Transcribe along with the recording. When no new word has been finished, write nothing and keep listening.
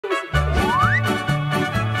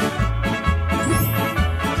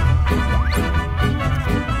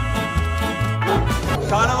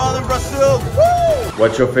Brazil! Woo!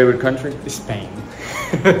 What's your favorite country? Spain.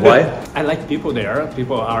 Why? I like people there.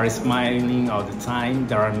 People are smiling all the time.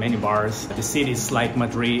 There are many bars. The cities like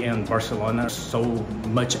Madrid and Barcelona, so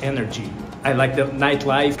much energy. I like the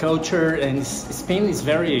nightlife culture, and Spain is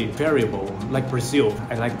very variable, like Brazil.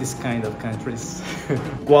 I like this kind of countries.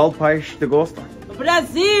 Qual país te gosta?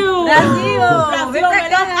 Brasil! Brasil! Vem pra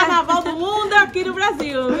cá, o carnaval do mundo é aqui no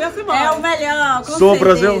Brasil, viu, Simone? É o melhor, com Só certeza.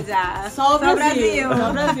 Brasil? Só o Brasil. Só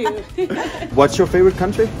o Brasil. What's your favorite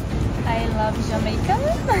country? I love Jamaica.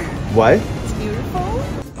 Why? It's beautiful.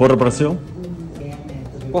 Fora Brasil?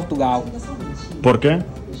 Portugal. Por quê?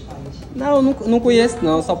 Não, não conheço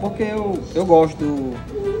não, só porque eu gosto do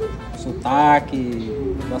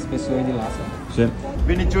sotaque das pessoas de lá, sabe? Sim.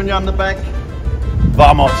 Vini Jr. on the back.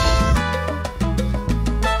 Vamos!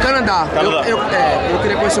 Canadá. Eu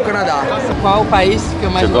queria conhecer o Canadá. Qual o país que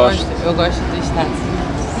eu mais gosta? gosto? Eu gosto dos Estados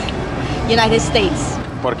Unidos. United States.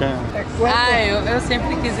 Por quê? Eu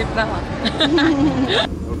sempre quis ir pra lá.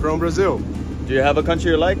 I'm from Brazil. Do you have a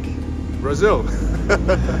country you like? Brazil.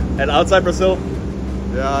 And outside Brazil?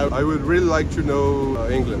 Yeah, I would really like to know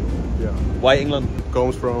England. Yeah. Why England?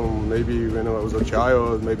 Comes from maybe when I was a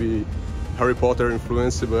child, maybe Harry Potter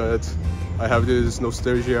influence, but I have this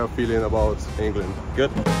nostalgia feeling about England.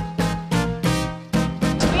 Good.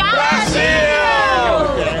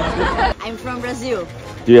 I'm from Brazil.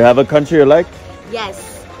 Do you have a country you like?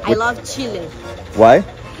 Yes, I love Chile Why?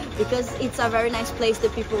 because it's a very nice place. The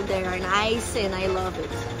people there are nice and I love it.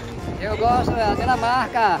 Eu gosto da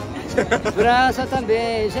Dinamarca, França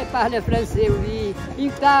também, je parle français, oui.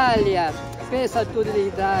 Itália, pensa tudo de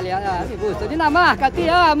Itália, me gusta. Dinamarca, te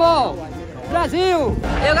amo! Brasil!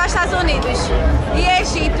 Eu gosto dos Estados Unidos e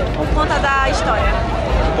Egito, por conta da história.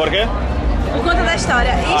 Por quê? Por conta da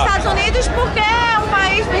história. E Estados Unidos porque é um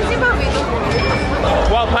país bem desenvolvido.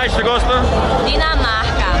 Qual país te gosta?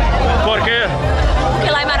 Dinamarca, Por quê? porque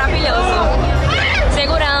lá é maravilhoso.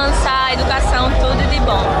 Segurança, educação, tudo de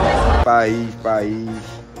bom. País.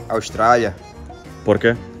 Austrália. Por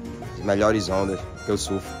quê? As melhores ondas que eu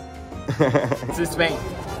surfo. Spain.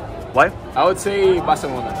 Why? I would say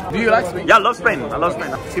Barcelona. Do you like Spain? Yeah, I love Spain. I love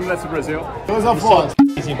Spain. Similar to Brazil. Because of what?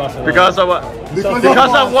 Because of what? Because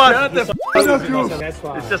of what? That's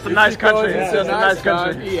why. It's just a nice country. It's just a nice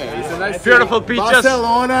country. Yeah, it's a nice Beautiful beaches.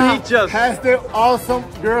 Barcelona Beaches. has the awesome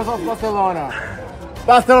girls of Barcelona.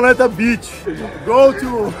 Barcelona beach. Go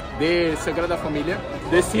to. The Sagrada Familia.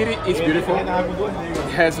 The city is beautiful. It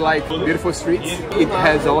has like beautiful streets. It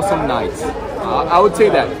has awesome nights. I would say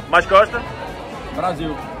that. Mais gosta?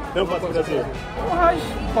 Brasil. Eu gosto do Brasil.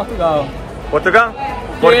 Portugal. Portugal?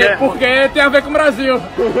 Por quê? Porque tem a ver com o Brasil.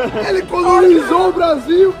 Ele colonizou o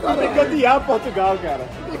Brasil, cara. Tem que odiar Portugal, cara.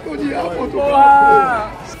 Tem que odiar Portugal.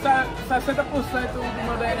 Porra! 60% do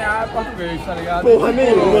meu DNA é português, tá ligado? Porra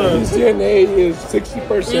nenhuma. His DNA is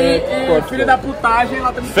 60% E filho da putagem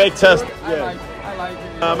lá também. Fake test. I like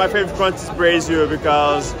it. My favorite country is Brazil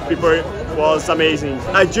because people was amazing.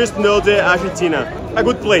 I just know the Argentina, a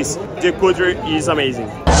good place. The culture is amazing.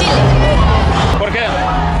 Por quê?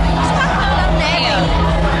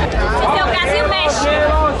 Porque o Brasil mexe.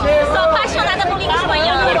 Sou apaixonada por língua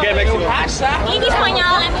espanhola. Por quê, México? Língua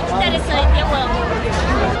espanhola é muito interessante, eu amo.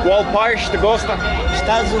 Qual país te gosta?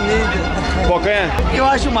 Estados Unidos. Por quê? Eu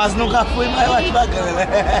acho massa, nunca fui, mas eu acho bacana, né?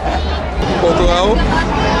 Portugal,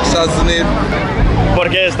 Estados Unidos. Por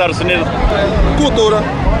quê Estados Unidos? Cultura.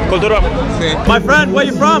 Cultura? Sim. My friend, where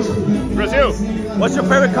you from? Brazil. What's your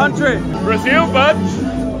favorite country? Brazil, but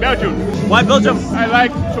Belgium. Why Belgium? I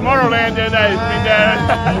like Tomorrowland and I've been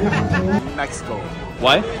there. Mexico.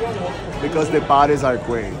 Why? Because the parties are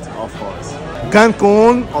great, of course.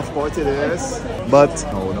 Cancun, of course it is. But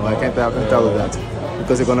no, I can't tell you that.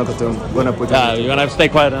 Because you're gonna put Yeah, you're gonna have to stay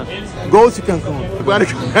quiet, huh? Go to Cancun. You're gonna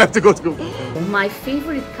have to go to Cancun. My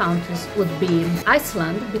favorite countries would be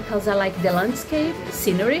Iceland because I like the landscape,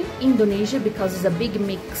 scenery, Indonesia because it's a big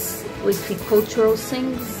mix with the cultural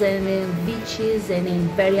things and beaches and a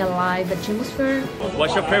very alive atmosphere.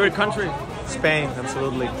 What's your favorite country? Spain,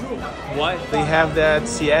 absolutely. Why? They have that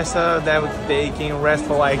siesta that they can rest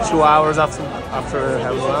for like 2 hours after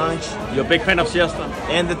having lunch. You're a big fan of siesta?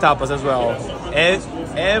 And the tapas as well. And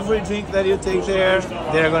every drink that you take there,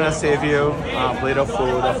 they're gonna save you a plate of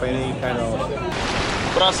food of any kind of.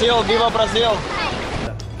 Brasil, viva Brasil!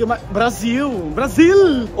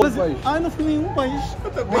 Brasil! Ai, não fui em nenhum país.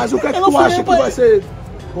 Mas o que é que tu acha que vai ser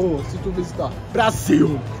bom se tu visitar?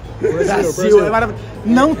 Brasil! Brasil é maravilhoso.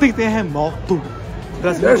 Não tem terremoto.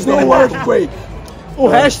 There's no earthquake. O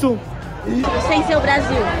resto... Sem ser o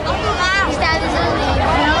Brasil. Estados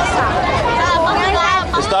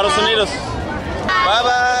Unidos. Estados Unidos. Bye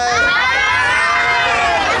bye!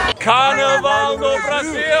 Carnaval do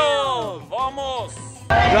Brasil! Vamos!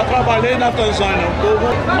 Já trabalhei na Tanzânia, um povo...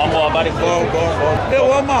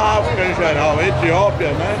 Eu amo a África em geral, Etiópia,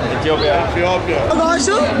 né? Etiópia.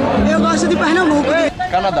 Eu gosto de Pernambuco.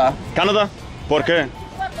 Canadá. Canadá? Por quê?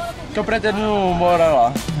 Que eu pretendo morar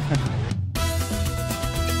lá.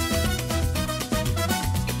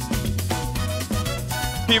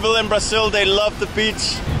 People in Brazil, they love the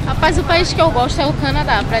beach. Rapaz, o país que eu gosto é o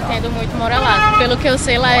Canadá. Pretendo muito morar lá. Pelo que eu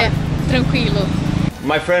sei, lá é tranquilo.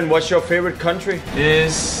 My friend, what's your favorite country?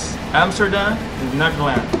 Is Amsterdam,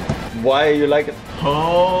 Netherlands. Why you like it?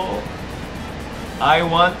 Oh, I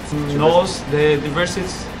want to know the diversity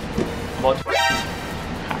about.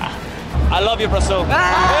 I love you, Brazil.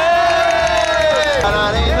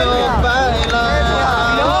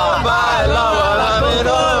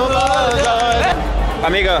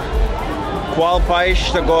 Amiga, qual país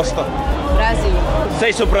você gosta? Brasil.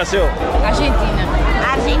 Sei se o Brasil. Argentina.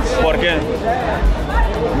 Argentina. Por quê?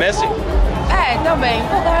 Messi? É, também.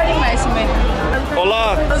 Por causa de Messi mesmo.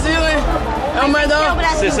 Olá. Brasil, hein? É o melhor.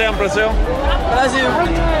 Você é o Brasil? Brasil.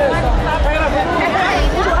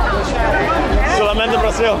 Solamente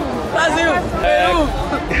Brasil? Brasil. Peru.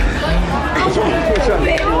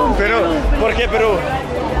 Peru. Por que Peru?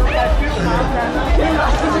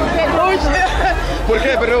 Por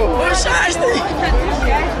que Peru? O Chastre.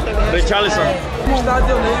 Richarlison. Estados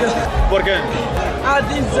Unidos. Por quê?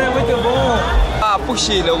 Diz é muito bom. Pro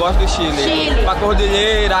Chile, eu gosto do Chile. Chile. Pra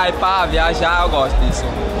cordilheira e pra viajar, eu gosto disso.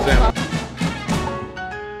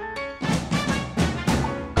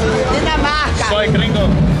 Dinamarca. Soy gringo.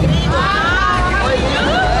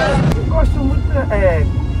 Gosto muito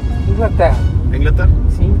Inglaterra. Inglaterra?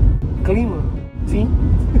 Sim. Clima. Sim.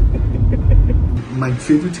 My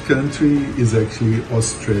favorite country is actually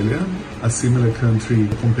Australia, a similar country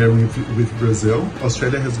comparing with Brazil.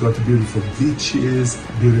 Australia has got beautiful beaches,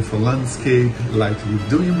 beautiful landscape, like we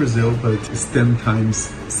do in Brazil, but it's 10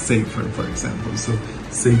 times safer, for example. So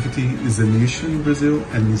safety is an issue in Brazil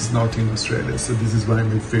and it's not in Australia. So this is why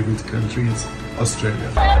my favorite country is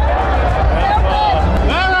Australia.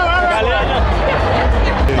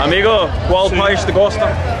 Amigo, qual país tu gosta?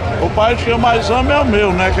 O país que eu mais amo é o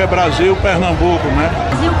meu, né? Que é Brasil, Pernambuco, né?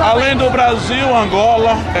 Além do Brasil,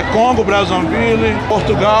 Angola, Congo, Brazzaville,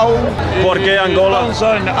 Portugal. Por que Angola?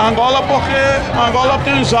 Tanzânia. Angola porque Angola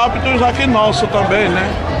tem os hábitos aqui nossos também, né?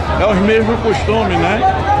 É os mesmos costumes, né?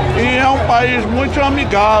 E é um país muito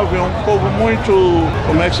amigável, um povo muito,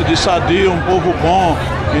 como é que se diz, sadio, um povo bom,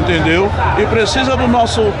 entendeu? E precisa do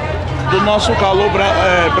nosso calor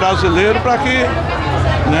brasileiro para que,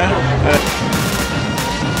 né?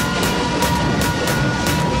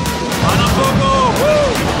 Pernambuco!